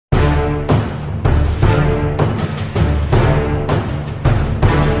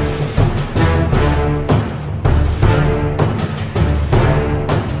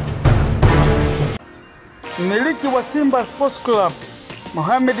Mmiliki wa Simba Sports Club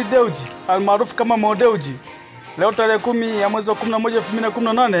Mohammed Dewji almaarufu kama MoDewji leo tarehe 10 ya mwezi wa 11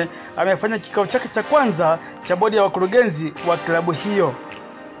 2018 amefanya kikao chake cha kwanza cha bodi ya wakurugenzi wa klabu hiyo.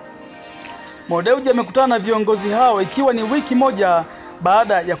 MoDewji amekutana na viongozi hao ikiwa ni wiki moja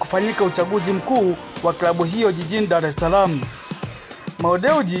baada ya kufanyika uchaguzi mkuu wa klabu hiyo jijini Dar es Salaam.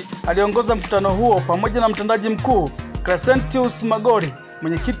 MoDewji aliongoza mkutano huo pamoja na mtendaji mkuu Crescentius Magori,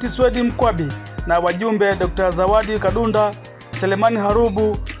 mwenyekiti Swedi Mkwabi na wajumbe Dr. Zawadi Kadunda, Selemani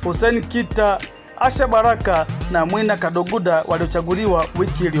Harubu, Hussein Kita, Asha Baraka na Mwina Kadoguda waliochaguliwa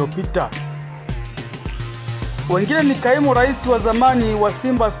wiki iliyopita. Wengine ni kaimu rais wa zamani wa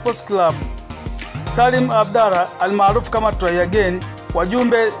Simba Sports Club Salim Abdara almaarufu kama Try Again,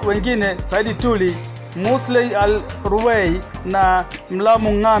 wajumbe wengine Saidi Tuli, Musley Al-Ruwei na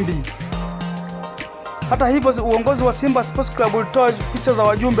Mlamu Ngambi. Hata hivyo, uongozi wa Simba Sports Club ulitoa picha za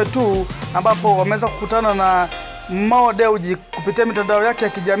wajumbe tu, ambapo wameweza kukutana na MoDewji kupitia mitandao yake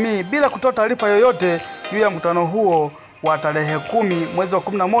ya kijamii bila kutoa taarifa yoyote juu ya mkutano huo wa tarehe 10 mwezi wa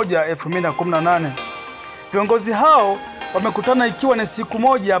 11 2018. Viongozi hao wamekutana ikiwa ni siku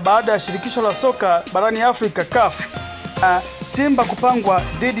moja baada ya shirikisho la soka barani Afrika CAF na Simba kupangwa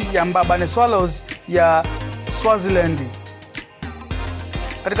dhidi ya Mbabane Swallows ya Swaziland.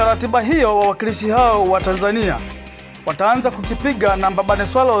 Katika ratiba hiyo, wawakilishi hao wa Tanzania wataanza kukipiga na Mbabane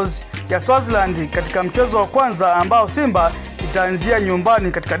Swallows ya Swaziland katika mchezo wa kwanza ambao Simba itaanzia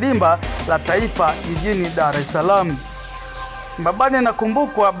nyumbani katika dimba la Taifa jijini Dar es Salaam. Mbabane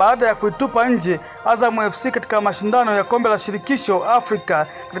inakumbukwa baada ya kuitupa nje Azam FC katika mashindano ya kombe la shirikisho Afrika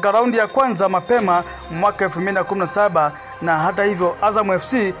katika raundi ya kwanza mapema mwaka 2017, na hata hivyo Azam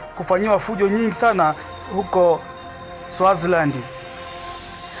FC kufanyiwa fujo nyingi sana huko Swaziland.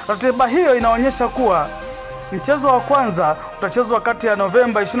 Ratiba hiyo inaonyesha kuwa mchezo wa kwanza utachezwa kati ya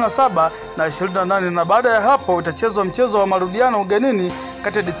Novemba 27 na 28, na baada ya hapo utachezwa mchezo wa marudiano ugenini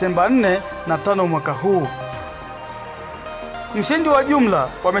kati ya Disemba 4 na 5 mwaka huu. Mshindi wa jumla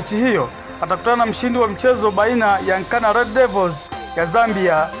wa mechi hiyo atakutana na mshindi wa mchezo baina ya Nkana Red Devils ya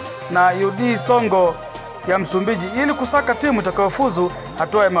Zambia na UD Songo ya Msumbiji ili kusaka timu itakayofuzu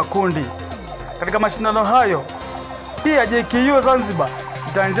hatua ya makundi. Katika mashindano hayo pia JKU Zanzibar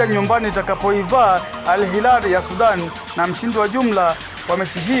itaanzia nyumbani itakapoivaa Al Hilal ya Sudan, na mshindi wa jumla wa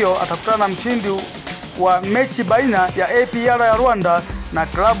mechi hiyo atakutana na mshindi wa mechi baina ya APR ya Rwanda na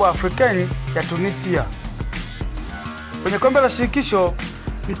Club Africain ya Tunisia. Kwenye kombe la shirikisho,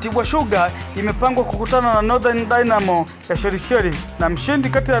 Mtibwa Sugar imepangwa kukutana na Northern Dynamo ya Shelisheli, na mshindi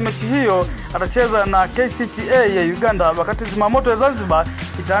kati ya mechi hiyo atacheza na KCCA ya Uganda, wakati Zimamoto ya Zanzibar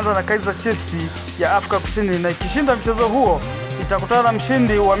itaanza na Kaizer Chiefs ya Afrika Kusini, na ikishinda mchezo huo itakutana na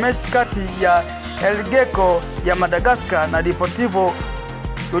mshindi wa mechi kati ya El Gecko ya Madagascar na Deportivo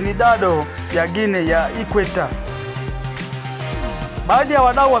Unidado ya Guinea ya Equator. Baadhi ya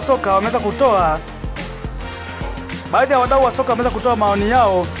wadau wa soka wameweza kutoa maoni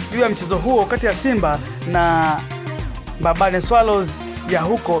yao juu ya mchezo huo kati ya Simba na Mbabane Swallows ya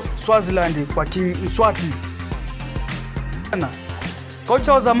huko Swaziland kwa King Mswati.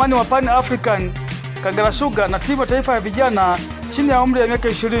 Kocha wa zamani wa Pan African Kagera Sugar na timu ya taifa ya vijana chini ya umri ya miaka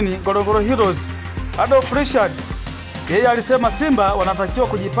 20 Ngorongoro Heroes Adolf Richard, yeye alisema Simba wanatakiwa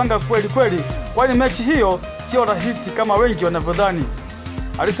kujipanga kweli kweli, kwani mechi hiyo sio rahisi kama wengi wanavyodhani.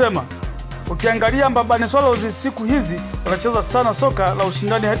 Alisema ukiangalia Mbabane Swallows siku hizi wanacheza sana soka la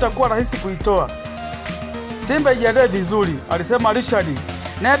ushindani, haitakuwa rahisi kuitoa. Simba ijiandae vizuri, alisema Richard.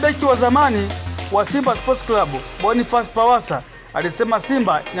 Naye beki wa zamani wa Simba Sports Club Boniface Pawasa alisema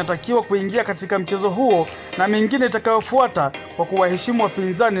Simba inatakiwa kuingia katika mchezo huo na mingine itakayofuata kwa kuwaheshimu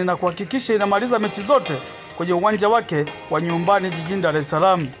wapinzani na kuhakikisha inamaliza mechi zote kwenye uwanja wake wa nyumbani jijini Dar es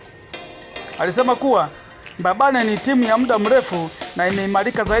Salaam. Alisema kuwa Mbabane ni timu ya muda mrefu na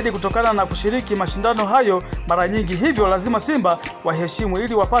imeimarika zaidi kutokana na kushiriki mashindano hayo mara nyingi, hivyo lazima Simba waheshimu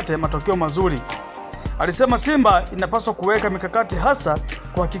ili wapate matokeo mazuri. Alisema Simba inapaswa kuweka mikakati hasa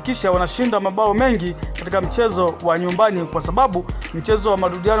kuhakikisha wanashinda mabao mengi katika mchezo wa nyumbani, kwa sababu mchezo wa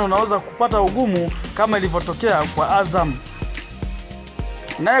marudiano unaweza kupata ugumu kama ilivyotokea kwa Azam.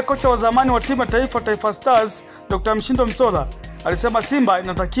 Naye kocha wa zamani wa timu ya taifa Taifa Stars Dr. Mshindo Msola alisema Simba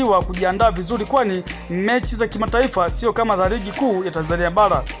inatakiwa kujiandaa vizuri, kwani mechi za kimataifa sio kama za ligi kuu ya Tanzania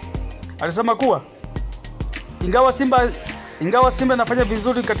bara. Alisema kuwa ingawa Simba inafanya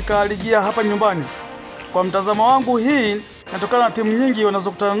vizuri katika ligi ya hapa nyumbani, kwa mtazamo wangu hii inatokana na timu nyingi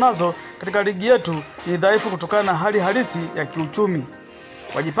wanazokutana nazo katika ligi yetu ni dhaifu kutokana na hali halisi ya kiuchumi.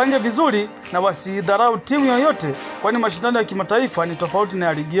 Wajipange vizuri na wasidharau timu yoyote, kwani mashindano ya kimataifa ni tofauti na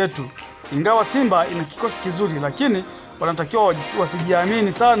ya ligi yetu. Ingawa Simba ina kikosi kizuri, lakini wanatakiwa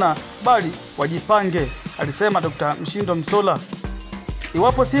wasijiamini sana, bali wajipange, alisema Dr. Mshindo Msola.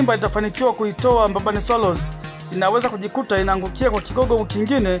 Iwapo Simba itafanikiwa kuitoa Mbabane Swallows, inaweza kujikuta inaangukia kwa kigogo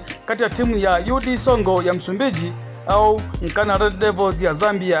kingine kati ya timu ya UD Songo ya Msumbiji au Nkana Red Devils ya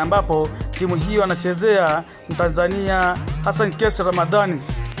Zambia, ambapo timu hiyo anachezea Mtanzania Hassan Kesi Ramadhani,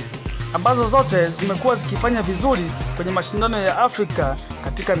 ambazo zote zimekuwa zikifanya vizuri kwenye mashindano ya Afrika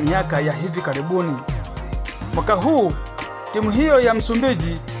katika miaka ya hivi karibuni. Mwaka huu timu hiyo ya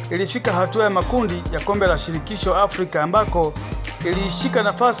Msumbiji ilifika hatua ya makundi ya kombe la shirikisho Afrika ambako ilishika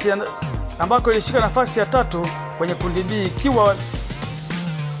nafasi ya 3 kwenye kundi B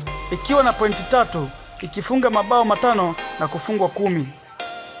ikiwa na pointi 3, ikifunga mabao 5 na kufungwa 10.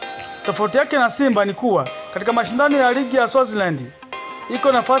 Tofauti yake na Simba ni kuwa katika mashindano ya ligi ya Swaziland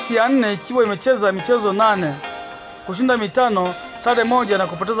iko nafasi ya 4 ikiwa imecheza michezo 8, kushinda 5, sare 1 na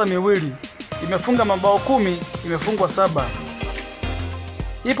kupoteza 2. Imefunga mabao 10, imefungwa 7.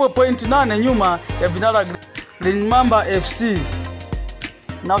 Ipo pointi 8 nyuma ya vinara Green Mamba FC.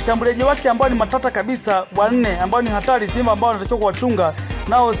 Na washambuliaji wake ambao ni matata kabisa wanne ambao ni hatari Simba ambao wanatakiwa kuwachunga,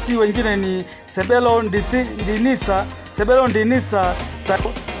 nao si wengine ni Sebelo Ndinisa,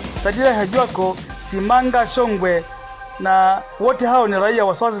 Sadila Hajwako, Simanga Shongwe, na wote hao ni raia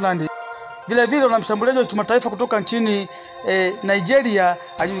wa Swaziland. Vile vile na mshambuliaji wa kimataifa kutoka nchini Nigeria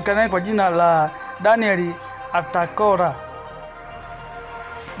ajulikanaye kwa jina la Daniel Atakora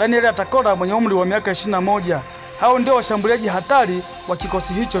mwenye umri wa miaka 21. Hao ndio washambuliaji hatari wa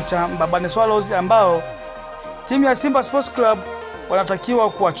kikosi hicho cha Mbabane Swallows ambao timu ya Simba Sports Club wanatakiwa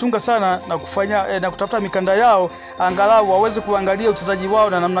kuwachunga sana na kufanya na kutafuta mikanda yao, angalau waweze kuangalia uchezaji wao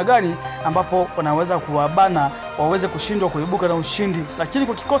na namna gani ambapo wanaweza kuwabana waweze kushindwa kuibuka na ushindi. Lakini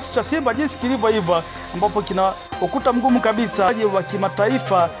kwa kikosi cha Simba jinsi kilivyo hivyo, ambapo kina ukuta mgumu kabisa wa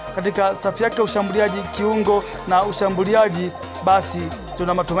kimataifa katika safu yake ushambuliaji, kiungo na ushambuliaji, basi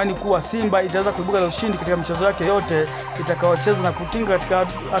tuna matumaini kuwa Simba itaweza kuibuka na ushindi katika michezo yake yote itakayocheza na kutinga katika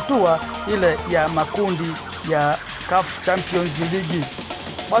hatua ile ya makundi ya CAF Champions League.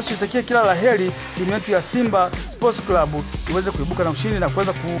 Basi tutakie kila laheri timu yetu ya Simba Sports Club iweze kuibuka na ushindi na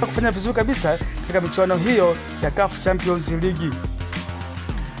kuweza kufanya vizuri kabisa katika michuano hiyo ya CAF Champions League.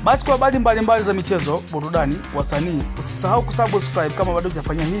 Basi kwa habari mbalimbali za michezo, burudani, wasanii, usisahau kusubscribe kama bado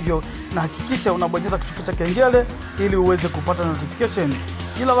hujafanya hivyo, na hakikisha unabonyeza kitufe cha kengele ili uweze kupata notification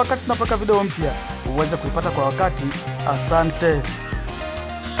kila wakati tunapoweka video mpya, uweze kuipata kwa wakati. Asante.